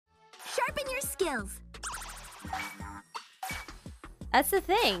skills. That's the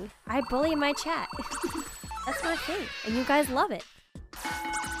thing. I bully my chat. That's my thing, and you guys love it.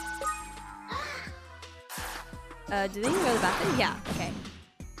 Do they even go to the bathroom? Yeah. Okay.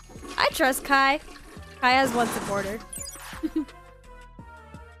 I trust Kai. Kai has one supporter.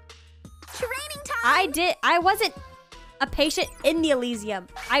 Training time. I wasn't a patient in the Elysium.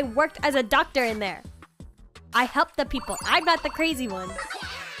 I worked as a doctor in there. I helped the people. I'm not the crazy one.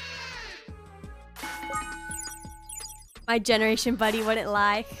 My generation buddy wouldn't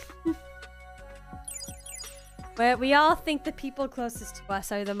lie. But we all think the people closest to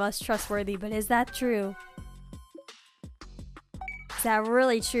us are the most trustworthy, but is that true? Is that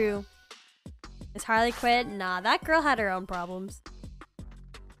really true? Is Harley quit? Nah, that girl had her own problems.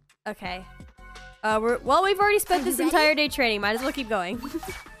 Okay. Well, we've already spent this entire day training. Might as well keep going.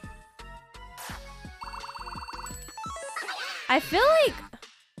 I feel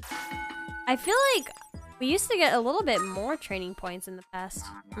like we used to get a little bit more training points in the past.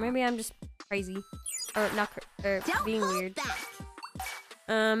 Or maybe I'm just crazy. Or not being weird.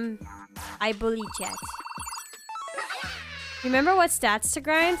 I bully chat. Remember what stats to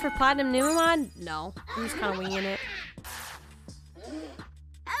grind for Platinum Numamon? No. I'm just kind of winging it.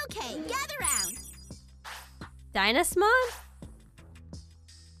 Okay, gather round. Dynasmon?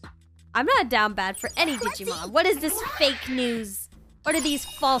 I'm not down bad for any Digimon. What is this fake news? What are these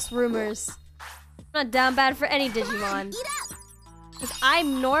false rumors? I'm not down bad for any Digimon. Because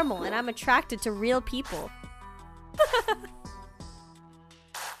I'm normal and I'm attracted to real people.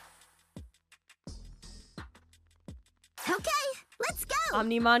 Okay, let's go.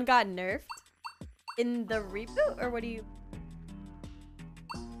 Omnimon got nerfed? In the reboot? Or what do you...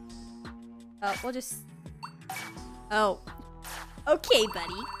 Oh, we'll just... Oh. Okay,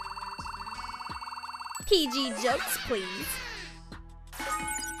 buddy. PG jokes, please.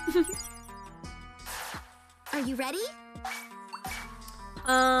 Are you ready?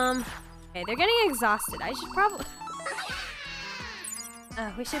 Okay, they're getting exhausted. I should probably...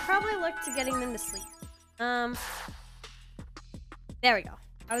 we should probably look to getting them to sleep. There we go.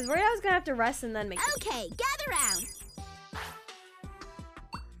 I was worried I was gonna have to rest and then make it. Okay, gather round.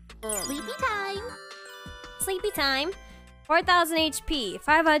 Sleepy time. Sleepy time. 4,000 HP,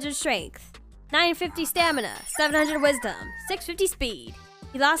 500 strength, 950 stamina, 700 wisdom, 650 speed.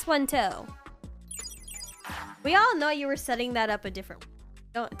 He lost one toe. We all know you were setting that up a different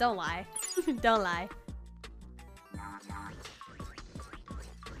way. Don't lie. Don't lie.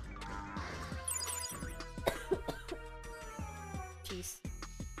 Jeez.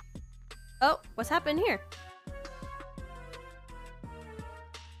 Oh, what's happened here?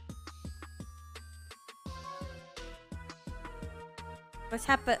 What's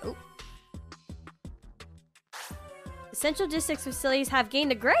happened? Essential JoyStyx facilities have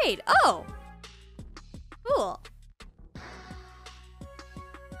gained a grade. Oh! Cool.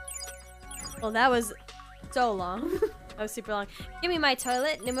 Well, that was so long. That was super long. Give me my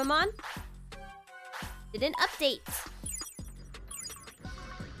toilet, Numamon. Didn't update.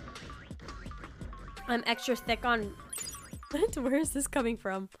 I'm extra thick on... What? Where is this coming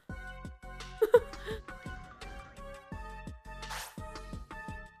from?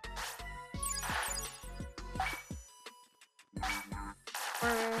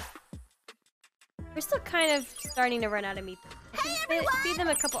 We're still kind of starting to run out of meat. Hey, everyone! Feed them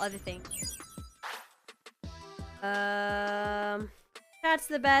a couple other things. That's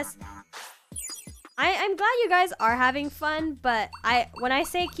the best. I'm glad you guys are having fun, but when I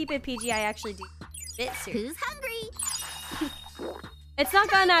say keep it PG, I actually do it serious. Who's hungry? It's not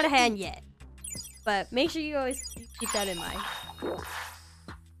gotten out of hand yet, but make sure you always keep that in mind.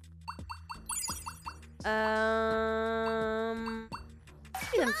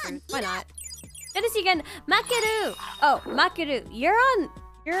 Feed them fruit. Why not? Good to see you again, Makiru. Oh, Makiru,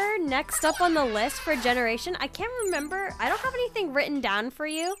 you're next up on the list for Generation. I can't remember. I don't have anything written down for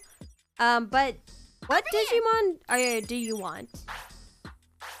you. But what Digimon do you want?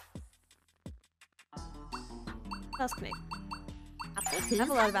 What else can I? Apples? I have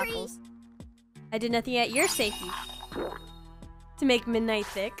a lot of apples. I did nothing yet. You're safety. To make midnight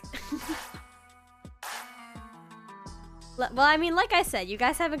thick. Well, I mean, like I said, you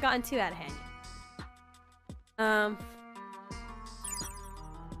guys haven't gotten too out of hand yet.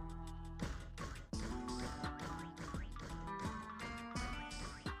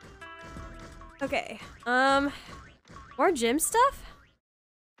 Okay. More gym stuff?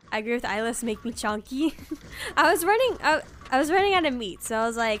 I agree with Eyeless, make me chunky. I was running out of meat, so I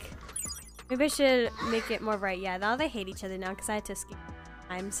was like, maybe I should make it more bright. Yeah, now they hate each other now because I had to skip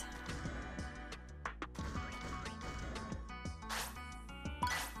times.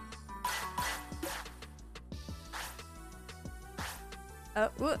 Oh,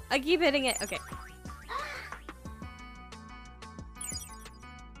 ooh, I keep hitting it. Okay.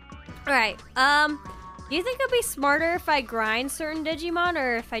 Alright, do you think it'll be smarter if I grind certain Digimon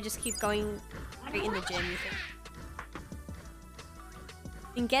or if I just keep going straight in the gym, you think?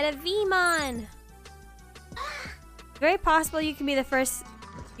 And get a Vmon! Very possible you can be the first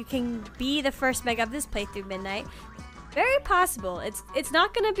mega of this playthrough, Midnight. Very possible. It's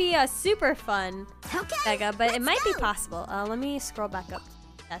not gonna be a super fun mega, but it might be possible. Let me scroll back up.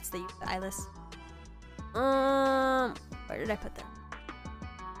 That's the eyeless. Where did I put that?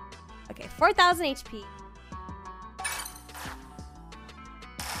 Okay, 4,000 HP.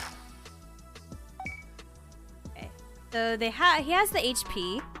 Okay, so he has the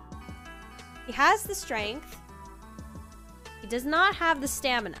HP. He has the strength. He does not have the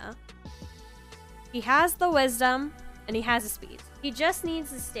stamina. He has the wisdom, and he has the speed. He just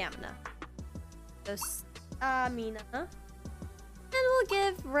needs the stamina. So stamina. And we'll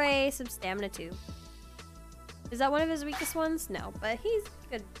give Ray some stamina too. Is that one of his weakest ones? No, but he's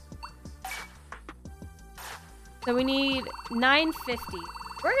good. So we need 950.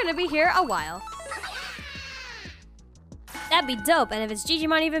 We're gonna be here a while. That'd be dope, and if it's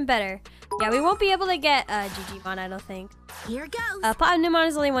Digimon, even better. Yeah, we won't be able to get Digimon, I don't think. Here goes. Platinumon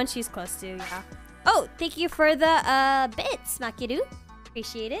is the only one she's close to, yeah. Oh, thank you for the bits, Makiru.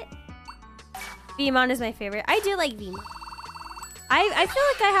 Appreciate it. Vmon is my favorite. I do like Vmon. I feel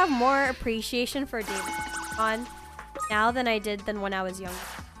like I have more appreciation for Digimon now than I did when I was younger.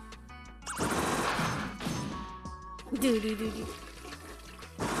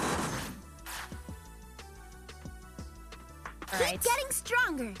 Alright. Keep getting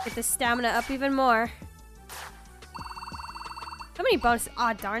stronger. Get the stamina up even more. So many bonuses.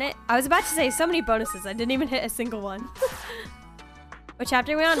 Aw, darn it. I was about to say so many bonuses. I didn't even hit a single one. What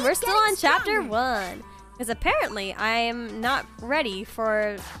chapter are we on? We're still on chapter 1. Because apparently I am not ready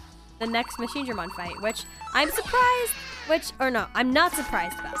for the next Machinedramon fight, which I'm surprised, I'm not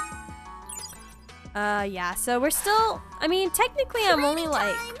surprised about. Yeah, so we're still, I mean, technically I'm only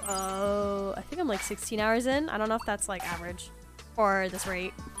like, I think I'm like 16 hours in. I don't know if that's like average for this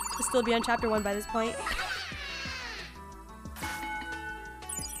rate. To still be on chapter 1 by this point.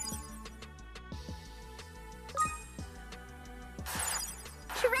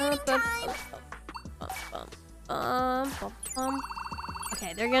 Training time.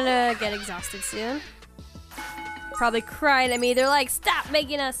 Okay, they're gonna get exhausted soon. Probably crying at me. They're like, stop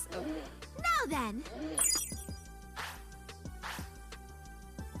making us. Oh. Now then.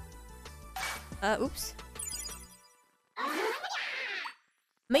 Oops.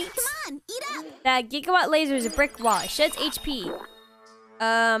 Mate. Come on, eat up. That gigawatt laser is a brick wall. It sheds HP.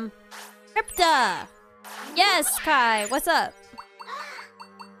 Crypta. Yes, Kai. What's up?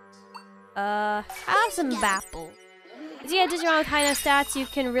 Have some Bapple. If you get Digimon with high enough stats, you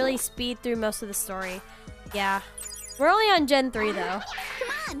can really speed through most of the story. Yeah. We're only on Gen 3, though. Come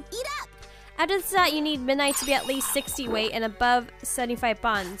on, eat up. After the stat, you need Midnight to be at least 60 weight and above 75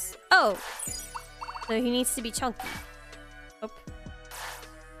 bonds. Oh. So he needs to be chunky. Oh.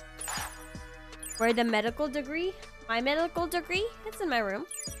 Where'd the medical degree? My medical degree? It's in my room.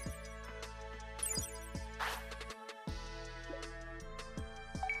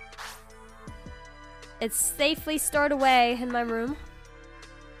 It's safely stored away in my room.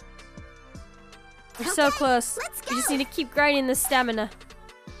 We're so close. We just need to keep grinding the stamina.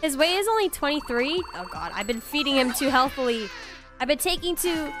 His weight is only 23. Oh god, I've been feeding him too healthily. I've been taking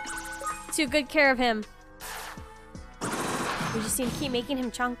too good care of him. We just need to keep making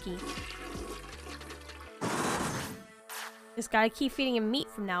him chunky. Just gotta keep feeding him meat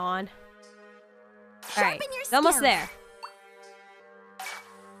from now on. Alright, it's almost there.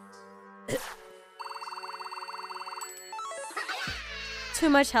 Too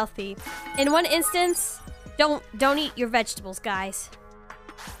much healthy. In one instance, don't eat your vegetables, guys.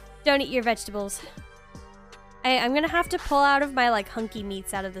 Don't eat your vegetables. I'm gonna have to pull out of my like hunky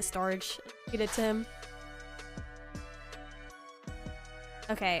meats out of the storage. Feed it to him.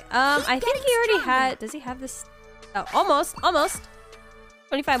 Okay, I think he already had, does he have this? Oh, almost.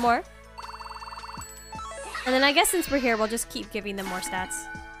 25 more. And then I guess since we're here, we'll just keep giving them more stats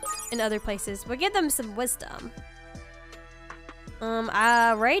in other places. We'll give them some wisdom.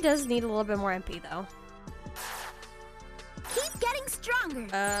 Ray does need a little bit more MP though. Keep getting stronger.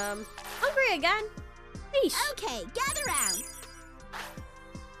 Hungry again? Yeesh. Okay, gather round.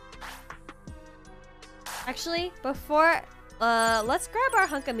 Actually, before, let's grab our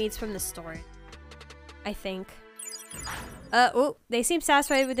hunk of meats from the store. I think. Oh, they seem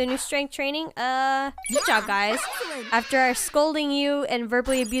satisfied with their new strength training. Good job, guys. Excellent. After scolding you and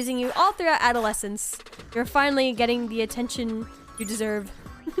verbally abusing you all throughout adolescence, you're finally getting the attention You deserve.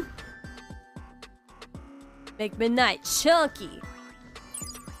 Make midnight chunky.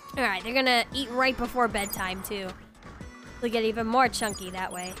 Alright, they're gonna eat right before bedtime too. They'll get even more chunky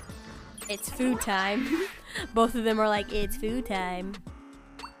that way. It's food time. Both of them are like, it's food time.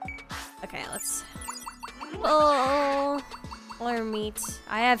 Okay, let's... Oh, learn meat.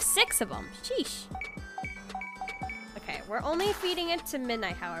 I have 6 of them. Sheesh. Okay, we're only feeding it to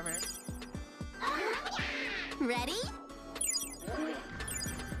midnight, however. Ready?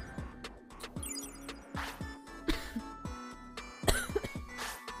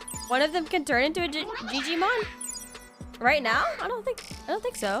 One of them can turn into a Digimon? Right now? I don't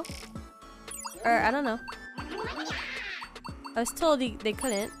think so. Or I don't know. I was told they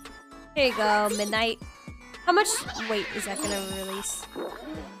couldn't. Here you go, midnight. How much weight is that gonna release?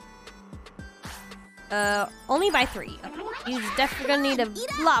 Only by 3. Okay. He's definitely gonna need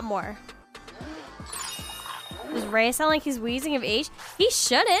a lot more. Does Ray sound like he's wheezing of age? He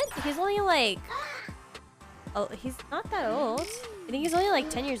shouldn't. He's only like... Oh, he's not that old. I think he's only like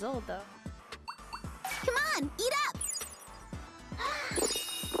 10 years old though. Come on, eat up.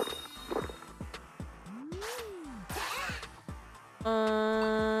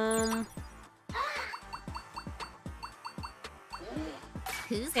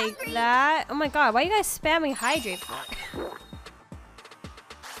 Who's Take hungry? that. Oh my god, why are you guys spamming hydrate for?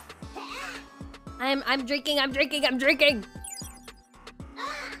 I'm drinking.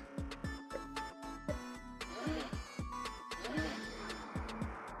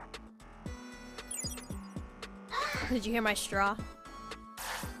 Did you hear my straw?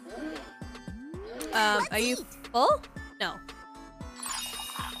 Are you full? No.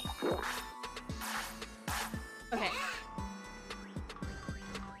 Okay.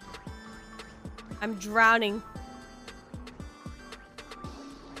 I'm drowning.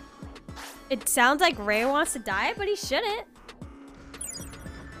 It sounds like Ray wants to die, but he shouldn't.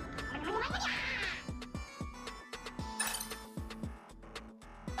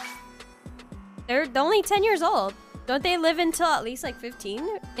 They're only 10 years old. Don't they live until at least like 15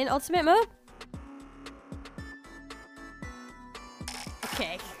 in ultimate mode?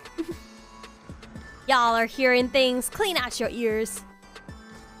 Okay. Y'all are hearing things. Clean out your ears.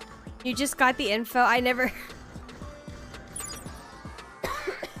 You just got the info. I never...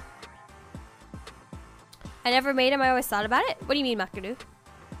 I never made him. I always thought about it. What do you mean, Makaru?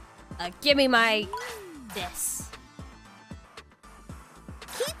 Give me my... this.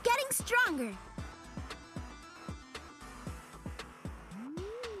 Keep getting stronger.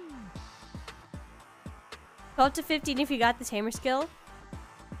 Go up to 15 if you got the tamer skill.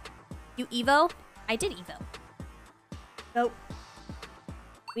 You Evo? I did Evo. Nope.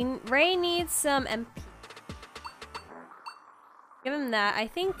 Ray needs some MP. Give him that. I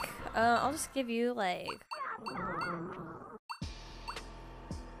think I'll just give you like...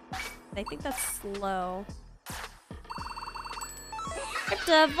 I think that's slow.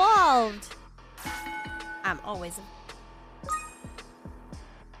 Crypta evolved! I'm always...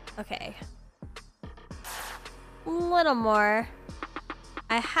 Okay. A little more.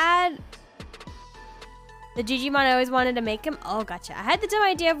 I had... the Digimon I always wanted to make him. Oh, gotcha. I had the dumb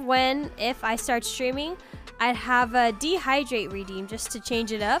idea of if I start streaming, I'd have a dehydrate redeem just to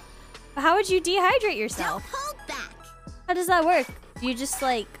change it up. But how would you dehydrate yourself? Don't hold back. How does that work? Do you just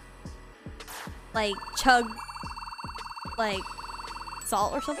like chug like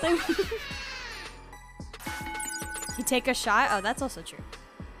salt or something? You take a shot? Oh, that's also true.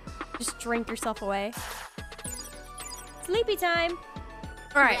 Just drink yourself away. Sleepy time.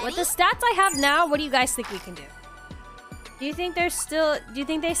 All right, with the stats I have now, what do you guys think we can do? Do you think they still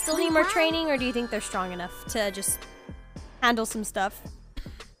need more training, or do you think they're strong enough to just handle some stuff?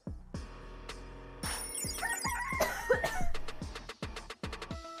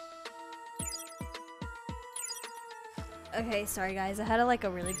 Okay, sorry guys. I had a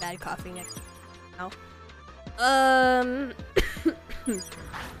really bad coughing now.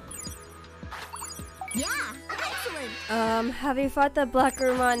 Yeah, excellent. Have you fought the Black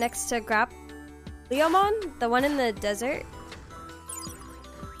Rumon next to Leomon? The one in the desert?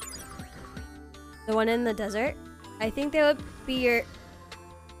 The one in the desert? I think they would be your...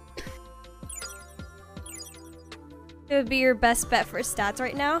 it would be your best bet for stats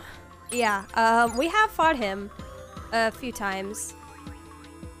right now. Yeah, we have fought him a few times.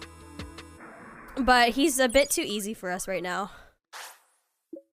 But he's a bit too easy for us right now.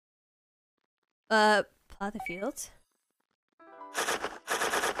 Plow the fields.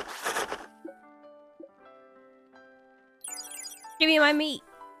 Give me my meat.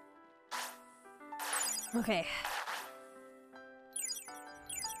 Okay.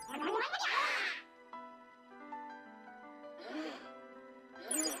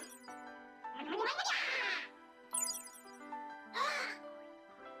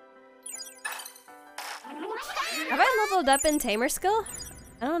 leveled up in Tamer skill.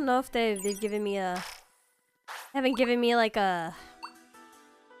 I don't know if they've given me a... Haven't given me like a...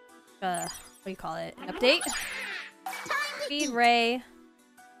 what do you call it? An update? Feed Ray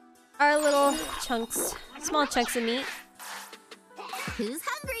our little chunks, small chunks of meat. Who's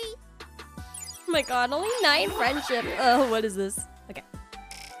hungry? Oh my god, only 9 friendship. Oh, what is this? Okay.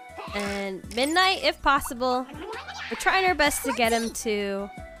 And midnight, if possible. We're trying our best to get him to...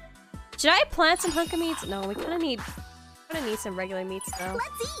 Should I plant some hunka meats? No, we kind of need some regular meats though.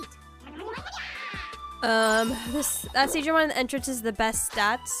 Let's eat. That Digimon in the entrance is the best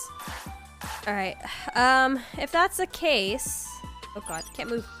stats. All right. If that's the case, oh god, can't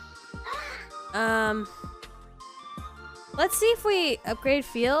move. Let's see if we upgrade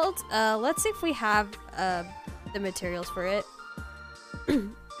field. Let's see if we have the materials for it.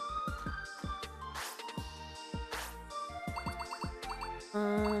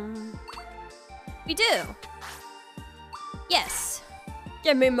 We do. Yes.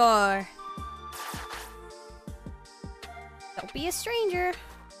 Give me more. Don't be a stranger.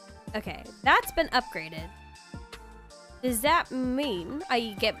 Okay, that's been upgraded. Does that mean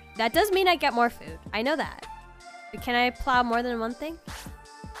I get... That does mean I get more food. I know that. But can I plow more than one thing?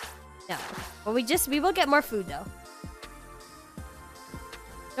 No. But we will get more food though.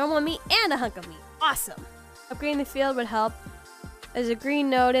 Normal meat and a hunk of meat. Awesome. Upgrading the field would help. There's a green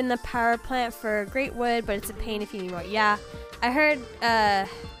node in the power plant for great wood, but it's a pain if you need more. Yeah, I heard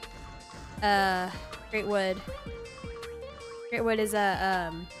great wood. Great wood is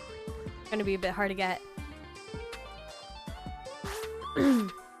gonna be a bit hard to get.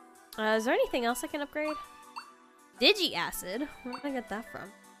 Is there anything else I can upgrade? Digi acid. Where did I get that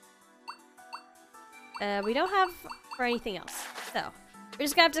from? We don't have for anything else, so we're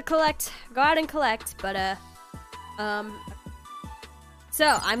just gonna have to collect. Go out and collect, but So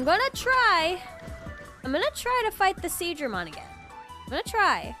I'm gonna try to fight the Digimon again. I'm gonna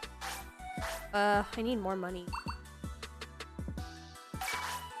try. I need more money.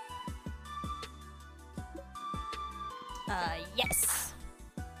 Yes.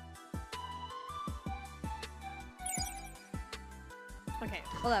 Okay,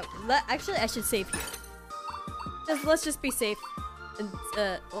 hold up. Actually, I should save here. Let's just be safe. And,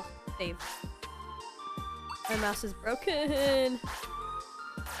 save. My mouse is broken.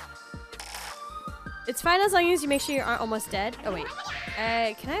 It's fine as long as you make sure you aren't almost dead. Oh, wait.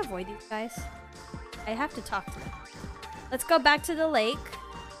 Can I avoid these guys? I have to talk to them. Let's go back to the lake.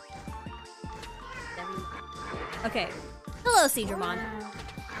 Okay. Hello, Digimon.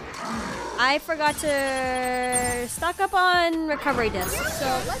 I forgot to stock up on recovery discs, so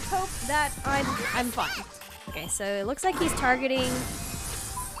let's hope that I'm fine. Okay, so it looks like he's targeting.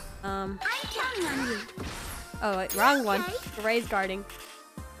 I'm counting on you. Oh, wait, wrong one. Ray's guarding.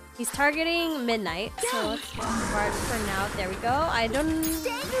 He's targeting midnight, so let's guard for now. There we go. It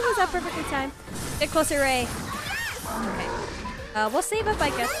was that perfectly timed. Get closer, Ray. Okay. We'll save up,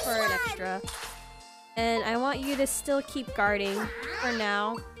 I guess, for an extra. And I want you to still keep guarding for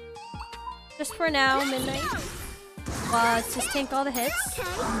now. Just for now, midnight. Let's just tank all the hits.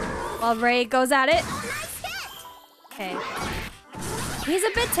 While Ray goes at it. Okay. He's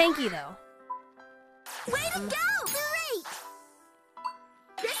a bit tanky, though. Way to go! Great!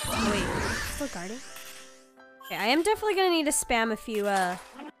 Oh, wait, still guarding? Okay, I am definitely gonna need to spam a few,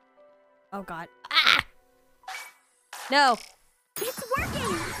 Oh god. Ah! No! It's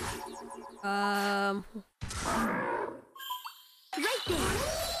working! Right there!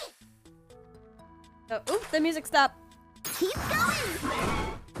 Oh, oop, the music stopped! Keep going!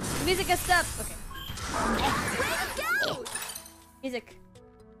 The music has stopped! Okay. Way to go! Music.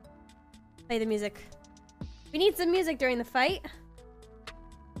 Play the music. We need some music during the fight.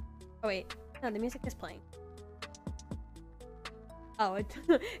 Oh wait, no, the music is playing. Oh,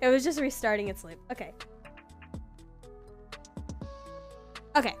 it was just restarting its loop. Okay.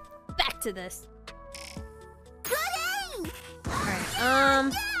 Okay, back to this. Good aim! Alright,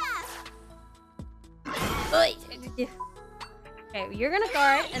 Okay, you're gonna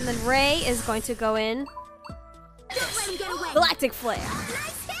guard, and then Ray is going to go in. Don't let him get away! Galactic Flare.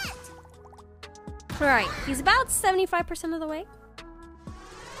 Nice hit! Alright, he's about 75% of the way.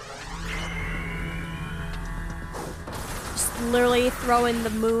 Just literally throwing the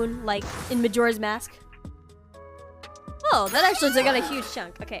moon like in Majora's Mask. Oh, that actually took out a huge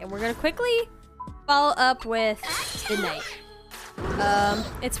chunk. Okay, and we're gonna quickly follow up with Midnight.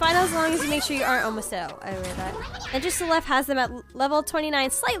 It's fine as long as you make sure you aren't almost out. I read that. And just to the left has them at level 29,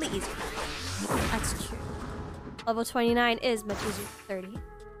 slightly easier. That's true. Level 29 is much easier than 30.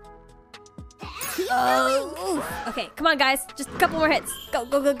 Oh, okay, come on, guys. Just a couple more hits. Go,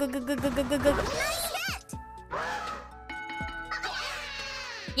 go, go, go, go, go, go, go, go, go. Nice hit!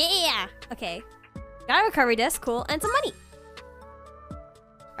 Yeah! Okay. Got a recovery disc, cool, and some money.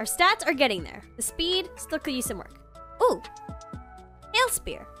 Our stats are getting there. The speed still could use some work. Ooh! Hail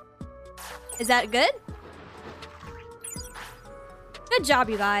Spear. Is that good? Good job,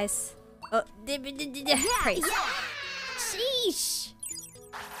 you guys. Oh, praise. Sheesh.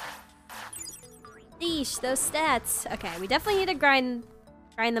 Sheesh, those stats. Okay, we definitely need to grind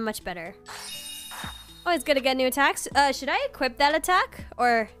them much better. Oh, it's gonna get new attacks. Should I equip that attack?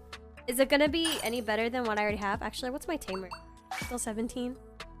 Or is it gonna be any better than what I already have? Actually, what's my tamer? Still 17?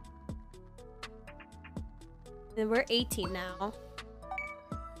 And we're 18 now.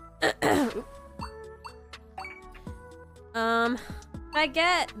 Can I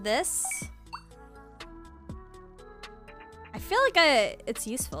get this? I feel like it's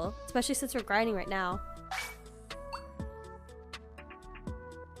useful, especially since we're grinding right now.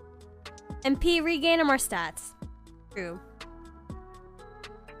 MP regain or more stats. True.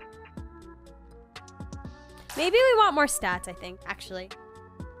 Maybe we want more stats, I think, actually.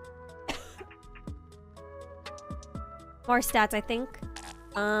 More stats, I think.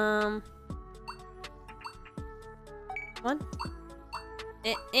 One.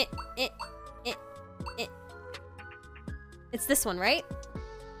 It's this one, right?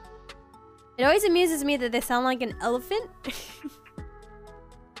 It always amuses me that they sound like an elephant.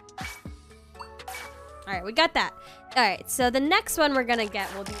 Alright, we got that. Alright, so the next one we're gonna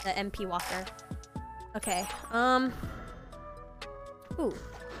get will be the MP Walker. Okay, ooh.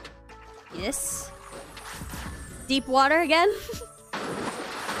 Yes. Deep water again?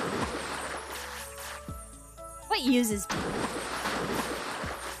 What uses deep?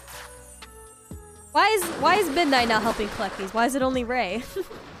 Why is Midnight not helping collect these? Why is it only Ray?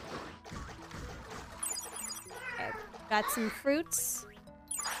 Okay, got some fruits.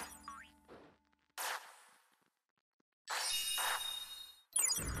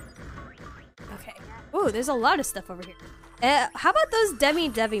 Okay. Ooh, there's a lot of stuff over here. How about those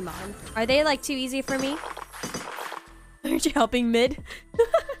Devimon? Are they like too easy for me? Aren't you helping Mid?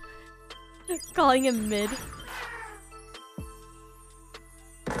 Calling him Mid.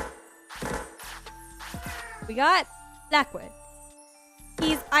 We got Blackwood.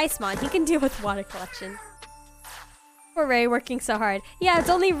 He's Icemon. He can deal with water collection. Poor Ray working so hard. Yeah, it's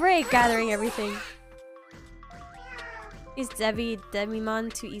only Ray gathering everything. Is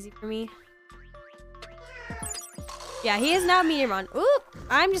Devimon too easy for me? Yeah, he is now Meteormon. Oop!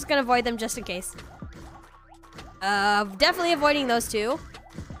 I'm just gonna avoid them just in case. Definitely avoiding those two.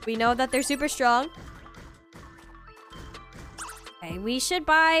 We know that they're super strong. Okay, we should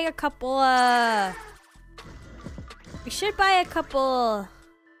buy a couple,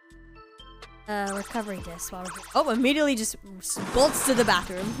 recovery discs while we're here. Oh, immediately just bolts to the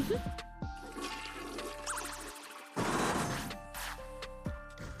bathroom.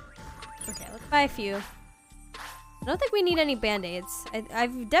 Okay, let's buy a few. I don't think we need any band-aids.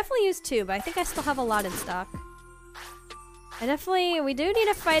 I've definitely used 2, but I think I still have a lot in stock. We do need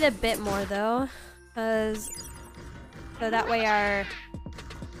to fight a bit more though, so that way our...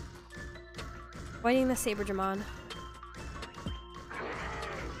 Fighting the Saberdramon.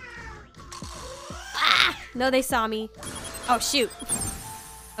 Ah! No, they saw me. Oh, shoot.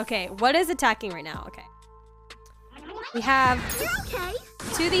 Okay, what is attacking right now? Okay. We have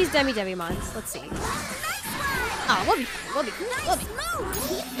 2 of these Devimons. Let's see. Oh, we'll be fine. We'll be good. We'll be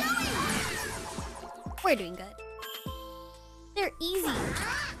good. We're doing good. They're easy.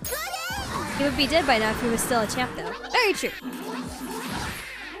 He would be dead by now if he was still a champ, though. Very true.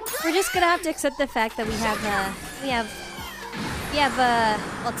 We're just gonna have to accept the fact that we have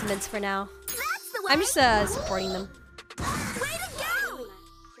ultimates for now. I'm just supporting them.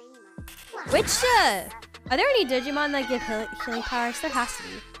 Which are there any Digimon that give healing powers? There has to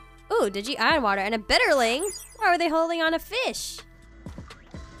be. Ooh, Digi Iron Water and a Bitterling. Why were they holding on a fish?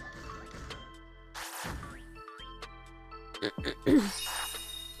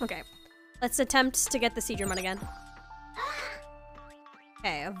 Okay, let's attempt to get the Seadramon again.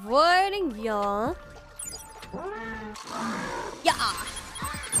 Okay, avoiding y'all. Yeah.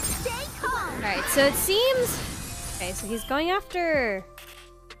 Alright, so it seems... Okay, so he's going after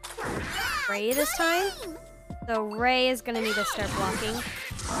Ray this time. So Ray is gonna need to start blocking.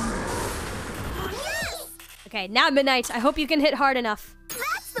 Okay, now Midnight. I hope you can hit hard enough.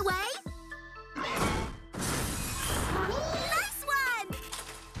 That's the way. Nice one.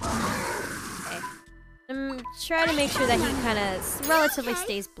 Okay. Try to make sure that he kind of relatively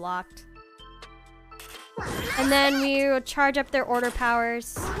stays blocked. And then we will charge up their order powers.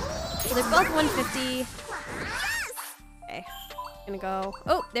 So they're both 150. Okay. Gonna go.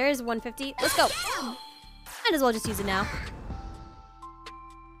 Oh, there is 150. Let's go. Might as well just use it now.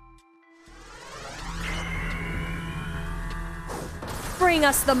 Bring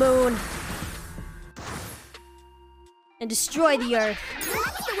us the moon. And destroy the earth.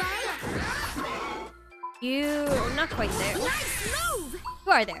 That's the way. You... not quite there. Nice move.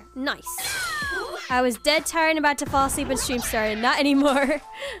 You are there. Nice. I was dead tired and about to fall asleep when stream started. Not anymore.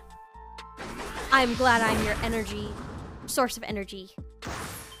 I'm glad I'm your energy. Source of energy.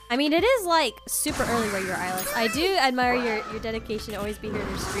 I mean, it is like super early where you are, Ilis. I do admire your dedication to always be here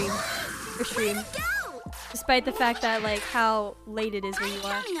to stream. Go. Despite the fact that like how late it is where you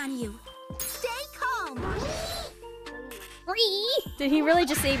are. Counting on you. Stay calm. Mree! Did he really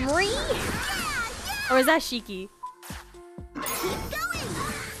just say Mree? Yeah. Or was that Shiki? Keep going.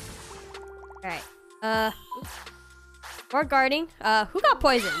 Alright. More guarding. Who got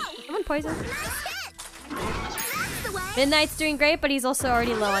poisoned? Someone poisoned? Nice hit. That's the way. Midnight's doing great, but he's also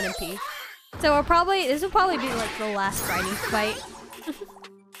already low on MP. So this will probably be like the last grinding fight.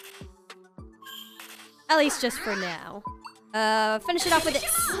 At least just for now. Finish it off with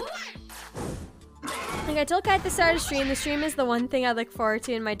this. Like I told Kai at the start of the stream is the one thing I look forward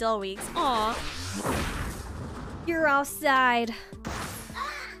to in my dull weeks. Aw. You're outside.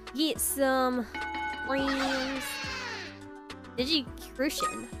 Get some brains.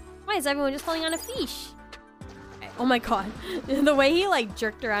 Digicrucian. Why is everyone just holding on a fish? Okay. Oh my god. The way he like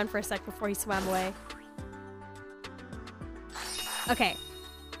jerked around for a sec before he swam away. Okay.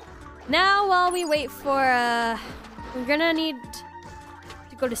 Now while we wait for we're gonna need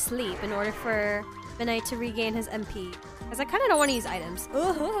to go to sleep in order for Midnight to regain his MP. Because I kinda don't want to use items.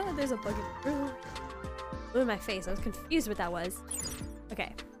 Oh, there's a bug in my face. I was confused what that was.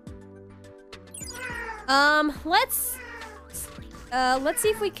 Okay. Let's see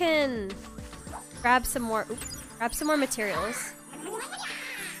if we can grab some more materials.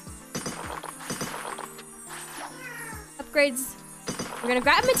 Upgrades. We're gonna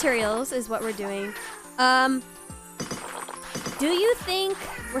grab materials is what we're doing. Do you think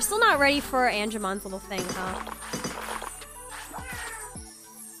we're still not ready for Angemon's little thing, huh?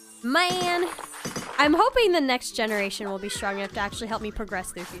 Man, I'm hoping the next generation will be strong enough to actually help me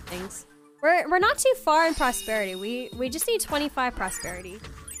progress through a few things. We're not too far in prosperity. We just need 25 prosperity,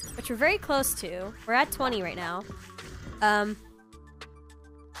 which we're very close to. We're at 20 right now.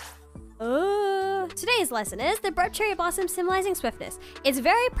 Today's lesson is the bright cherry blossom symbolizing swiftness. It's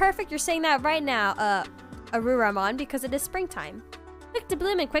very perfect you're saying that right now, Aruramon, because it is springtime. Quick to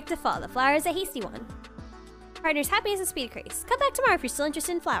bloom and quick to fall. The flower is a hasty one. Partner's happy as a speed increase. Come back tomorrow if you're still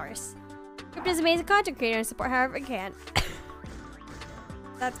interested in flowers. Crypta is an amazing content creator and support however it can.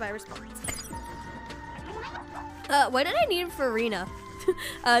 That's my response. What did I need for Rena?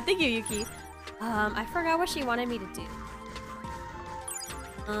 Thank you, Yuki. I forgot what she wanted me to do.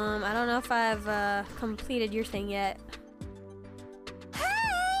 I don't know if I've completed your thing yet.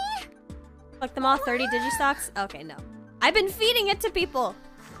 Hey! Collect them all 30 Digistocks? Okay, no. I've been feeding it to people.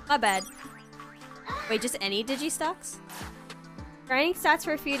 My bad. Wait, just any Digistocks? Grinding stats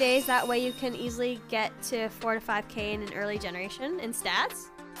for a few days, that way you can easily get to 4 to 5k in an early generation in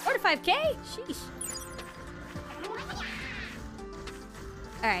stats? 4 to 5k? Sheesh.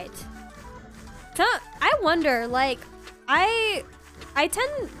 Alright. So, I wonder, like, I've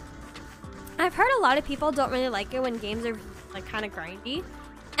heard a lot of people don't really like it when games are, like, kind of grindy.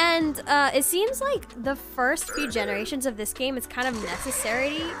 And, it seems like the first few generations of this game is kind of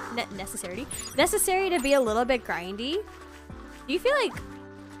necessary to be a little bit grindy. Do you feel like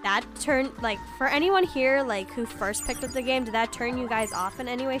that turned, like, for anyone here, like, who first picked up the game, did that turn you guys off in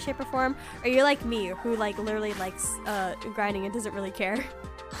any way, shape, or form? Or you're like me, who, like, literally likes, grinding and doesn't really care?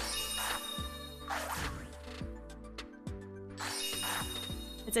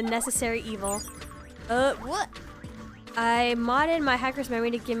 It's a necessary evil. What? I modded my hacker's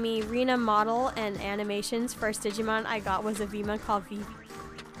memory to give me Rena model and animations. First Digimon I got was a Vima called Vivi.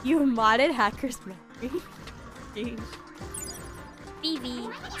 You modded hacker's memory? Jeez. Vivi.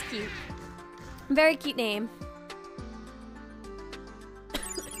 It's cute. Very cute name.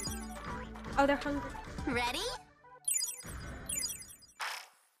 Oh, they're hungry. Ready?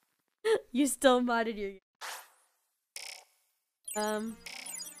 You still modded your...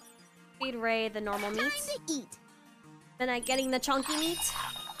 Feed Ray the normal meat. Time to eat. Midnight getting the chunky meat.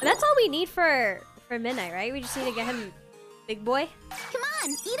 And that's all we need for Midnight, right? We just need to get him big boy. Come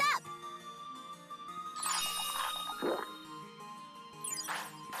on, eat up.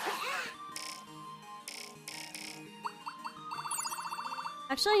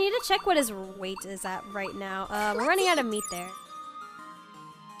 Actually, I need to check what his weight is at right now. We're running out of meat there.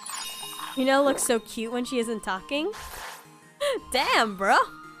 You know, looks so cute when she isn't talking. Damn, bro.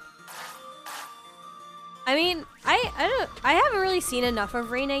 I mean, I haven't really seen enough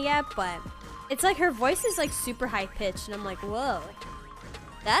of Rena yet, but it's like her voice is like super high pitched, and I'm like, whoa.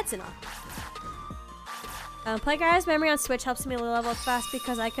 That's enough. Play Guy's Memory on Switch helps me level up fast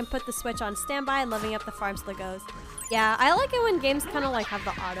because I can put the Switch on standby and leveling up the farm still goes. Yeah, I like it when games kind of like have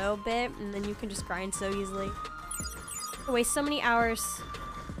the auto bit and then you can just grind so easily. I waste so many hours.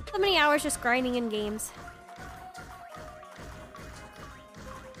 So many hours just grinding in games.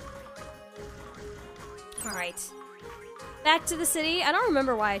 Alright. Back to the city. I don't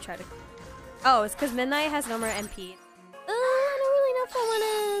remember why I tried to... Oh, it's because Midnight has no more MP. I don't really know if I want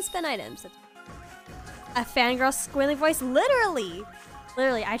to spend items. A fangirl squealing voice? Literally!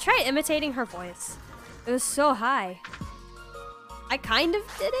 Literally, I tried imitating her voice. It was so high. I kind of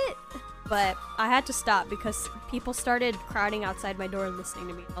did it, but I had to stop because people started crowding outside my door and listening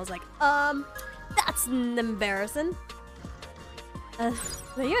to me. I was like, that's embarrassing.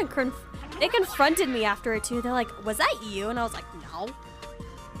 They confronted me after it too. They're like, was that you? And I was like, no.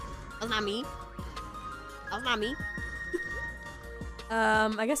 That's not me. That's not me.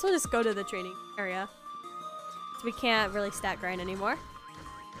 I guess we'll just go to the training area. So we can't really stat grind anymore.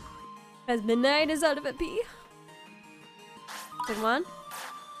 Because Midnight is out of MP. Come on.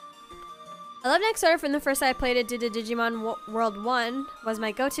 I love Next Order from the first time I played it. Did Digimon World 1 was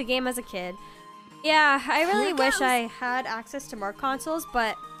my go-to game as a kid. Yeah, I really wish I had access to more consoles,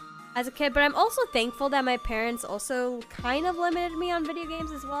 but as a kid, but I'm also thankful that my parents also kind of limited me on video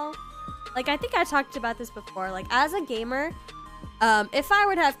games as well. Like, I think I talked about this before. Like, as a gamer, if I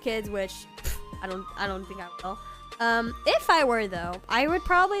were to have kids, which I don't think I will. If I were though, I would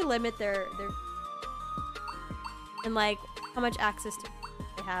probably limit their and like how much access to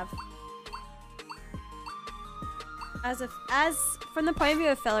they have. As from the point of view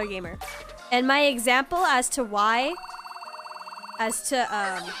of a fellow gamer, and my example as to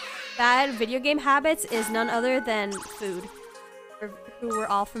bad video game habits is none other than food, who we're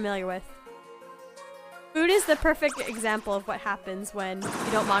all familiar with. Food is the perfect example of what happens when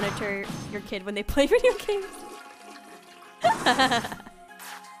you don't monitor your kid when they play video games.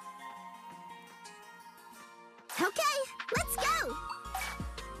 Okay, let's go.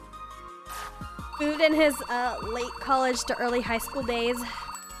 Food in his late college to early high school days.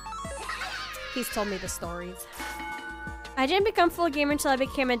 He's told me the stories. I didn't become full gamer until I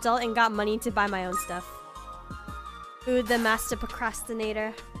became an adult and got money to buy my own stuff. Food, the master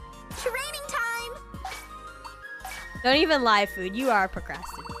procrastinator. Training time. Don't even lie, Food. You are a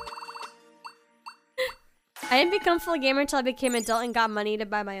procrastinator. I didn't become full gamer until I became an adult and got money to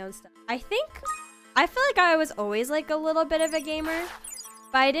buy my own stuff. I feel like I was always like a little bit of a gamer,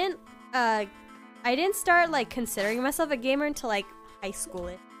 but I didn't start like considering myself a gamer until like high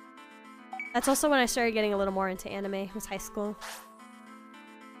school. That's also when I started getting a little more into anime. It was high school.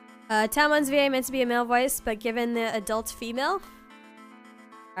 Tamon's VA meant to be a male voice, but given the adult female.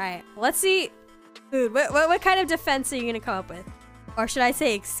 Alright, let's see. Dude, what kind of defense are you gonna come up with? Or should I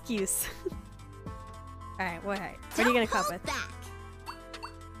say excuse? Alright, what are you gonna come up with?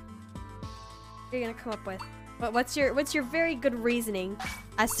 What are you gonna come up with? What's your very good reasoning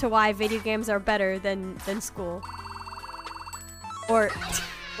as to why video games are better than school? Or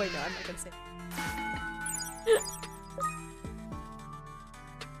wait, no, I'm not gonna say that.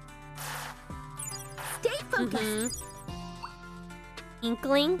 Stay focused.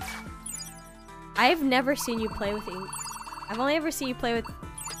 Inkling? I've never seen you play with Ink. I've only ever seen you play with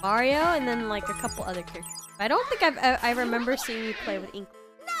Mario and then like a couple other characters. I don't think I remember seeing you play with Inkling.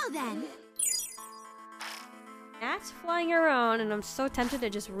 Now then. Gnat's flying around and I'm so tempted to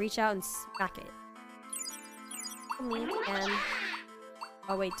just reach out and smack it. And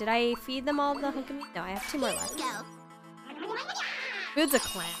oh wait, did I feed them all the hunk of meat? No, I have 2 more left. Food's a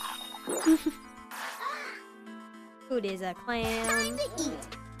clan. Food is a clan. Time to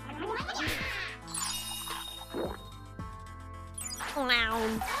eat.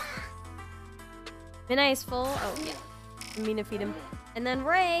 Clown. Midnight is full. Oh yeah. I mean to feed him. And then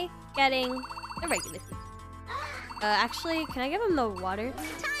Ray getting the regular food. Actually, can I give him the water?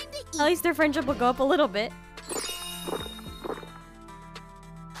 Time to eat. At least their friendship will go up a little bit.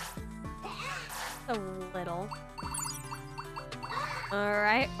 A little.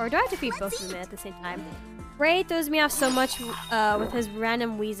 Alright. Or do I have to feed both of them at the same time? Ray throws me off so much with his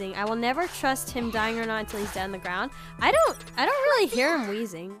random wheezing. I will never trust him dying or not until he's dead on the ground. I don't really hear him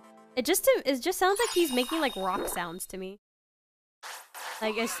wheezing. It just sounds like he's making like rock sounds to me.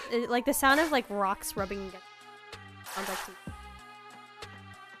 Like like the sound of like rocks rubbing against. Sounds like to me.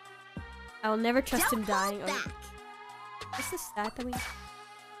 I will never trust him dying. What's the stat that we?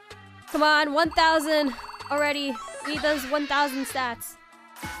 Come on, 1,000 already. We need those 1,000 stats.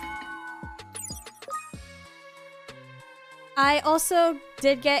 I also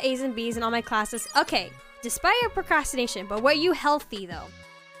did get A's and B's in all my classes. Okay, despite your procrastination, but were you healthy though?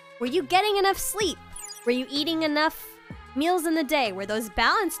 Were you getting enough sleep? Were you eating enough meals in the day? Were those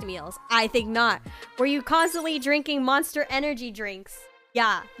balanced meals? I think not. Were you constantly drinking Monster energy drinks?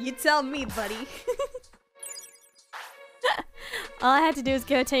 Yeah, you tell me, buddy. All I had to do was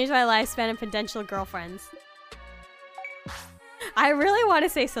go change my lifespan and potential girlfriends. I really want to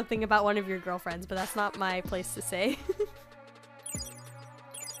say something about one of your girlfriends, but that's not my place to say.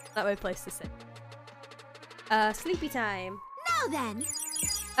 Not my place to say. Sleepy time. Now then.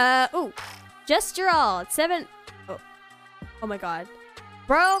 Oh. Just your all. It's 7. Oh my god.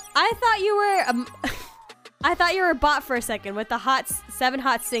 Bro, I thought you were I thought you were a bot for a second with the 7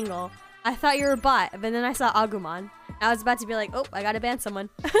 hot single. I thought you were a bot, but then I saw Agumon. I was about to be like, oh, I gotta ban someone.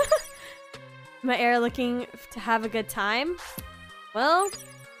 My air looking to have a good time. Well,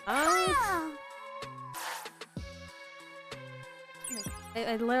 I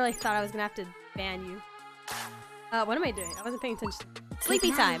literally thought I was gonna have to ban you. What am I doing? I wasn't paying attention.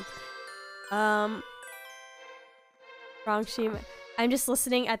 Sleepy time. Wrong stream. I'm just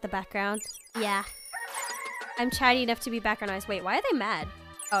listening at the background. Yeah. I'm chatty enough to be background noise. Wait, why are they mad?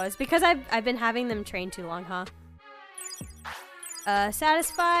 Oh, it's because I've been having them train too long, huh?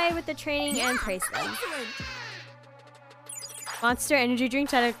 Satisfied with the training and praise them. Monster energy drink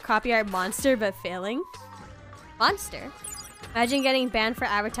trying to copyright Monster but failing. Monster? Imagine getting banned for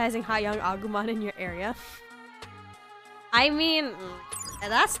advertising hot young Agumon in your area. I mean,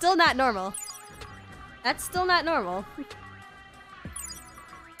 that's still not normal. That's still not normal.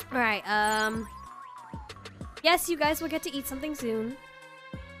 Alright, yes, you guys will get to eat something soon.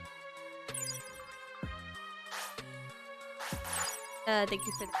 Thank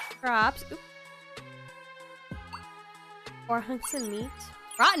you for the props. Oop. 4 hunks of meat.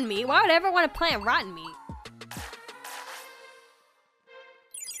 Rotten meat? Why would I ever want to plant rotten meat?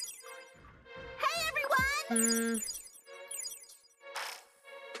 Hey, everyone!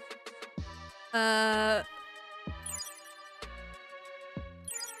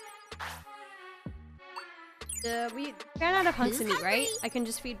 We ran out of hunks of meat, right? I can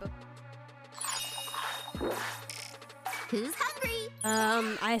just feed both. Who's hungry?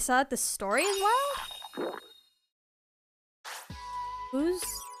 I saw it the story as well? Who's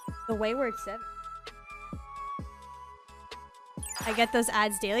the Wayward 7? I get those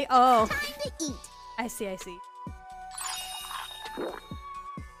ads daily? Oh. Time to eat. I see, I see.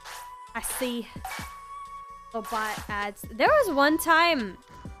 I see. Oh, bot ads. There was one time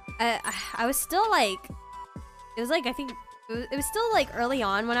I was still like, it was like, I think it was still like early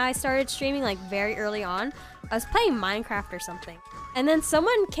on when I started streaming, like very early on. I was playing Minecraft or something. And then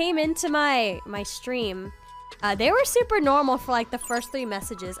someone came into my stream. They were super normal for like the first 3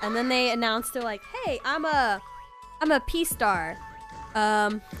 messages, and then they announced, they're like, "Hey, I'm a P-star.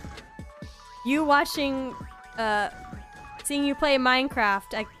 You watching, seeing you play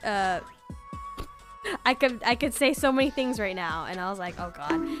Minecraft. I could say so many things right now." And I was like, "Oh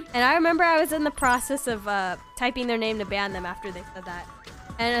god." And I remember I was in the process of typing their name to ban them after they said that.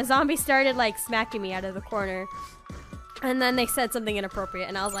 And a zombie started like smacking me out of the corner. And then they said something inappropriate,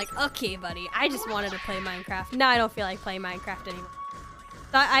 and I was like, "Okay, buddy, I just wanted to play Minecraft. Now I don't feel like playing Minecraft anymore."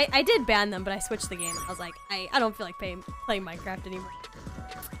 So I did ban them, but I switched the game. I was like, I don't feel like playing Minecraft anymore.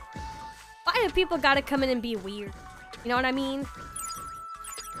 Why do people gotta come in and be weird? You know what I mean?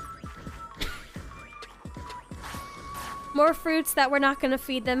 More fruits that we're not gonna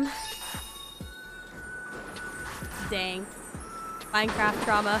feed them. Dang. Minecraft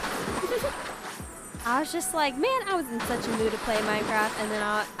trauma. I was just like, man, I was in such a mood to play Minecraft, and then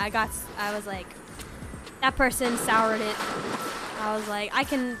I was like, that person soured it. I was like,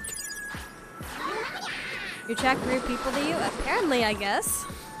 you attract rude people to you? Apparently, I guess.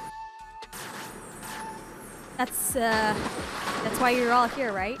 That's why you're all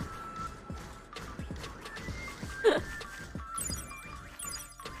here, right?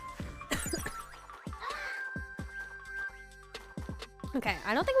 Okay,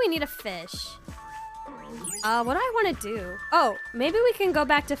 I don't think we need a fish. What do I want to do? Oh, maybe we can go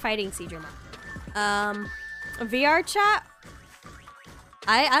back to fighting Seedramon. VR chat?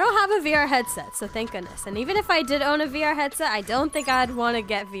 I don't have a VR headset, so thank goodness. And even if I did own a VR headset, I don't think I'd want to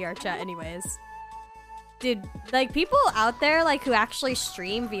get VR chat anyways. Dude, like, people out there, like, who actually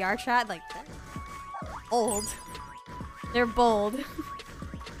stream VR chat, like, they're old. They're bold.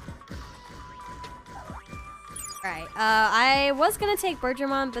 Alright, I was gonna take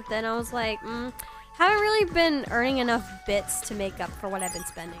Birdramon, but then I was like, haven't really been earning enough bits to make up for what I've been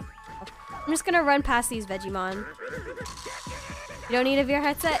spending. I'm just gonna run past these Vegemon. You don't need a VR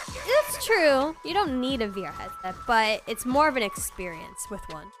headset? It's true, you don't need a VR headset, but it's more of an experience with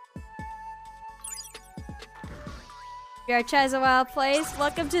one. We are Wild Place.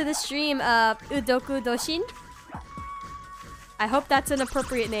 Welcome to the stream of Udoku Doshin. I hope that's an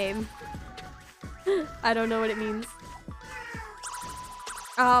appropriate name. I don't know what it means.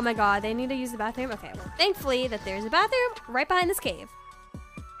 Oh my god, they need to use the bathroom? Okay, well, thankfully that there's a bathroom right behind this cave.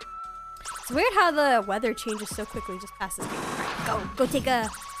 It's weird how the weather changes so quickly just past this cave. Alright,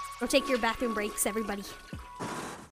 go take your bathroom breaks, everybody.